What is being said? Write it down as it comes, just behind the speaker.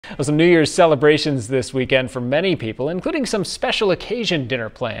Well, some New Year's celebrations this weekend for many people, including some special occasion dinner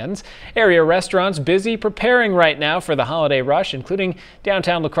plans. Area restaurants busy preparing right now for the holiday rush, including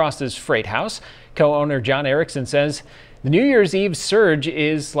downtown La Crosse's Freighthouse. Co-owner John Erickson says the New Year's Eve surge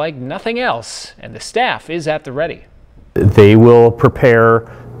is like nothing else, and the staff is at the ready. They will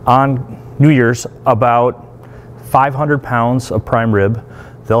prepare on New Year's about 500 pounds of prime rib.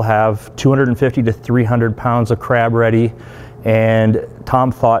 They'll have 250 to 300 pounds of crab ready, and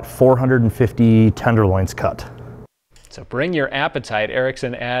Tom thought 450 tenderloins cut. So bring your appetite.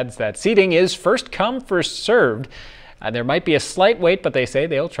 Erickson adds that seating is first come, first served. There might be a slight wait, but they say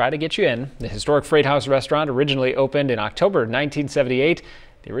they'll try to get you in. The historic Freighthouse restaurant originally opened in October 1978.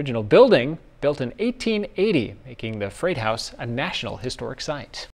 The original building built in 1880, making the Freighthouse a National Historic Site.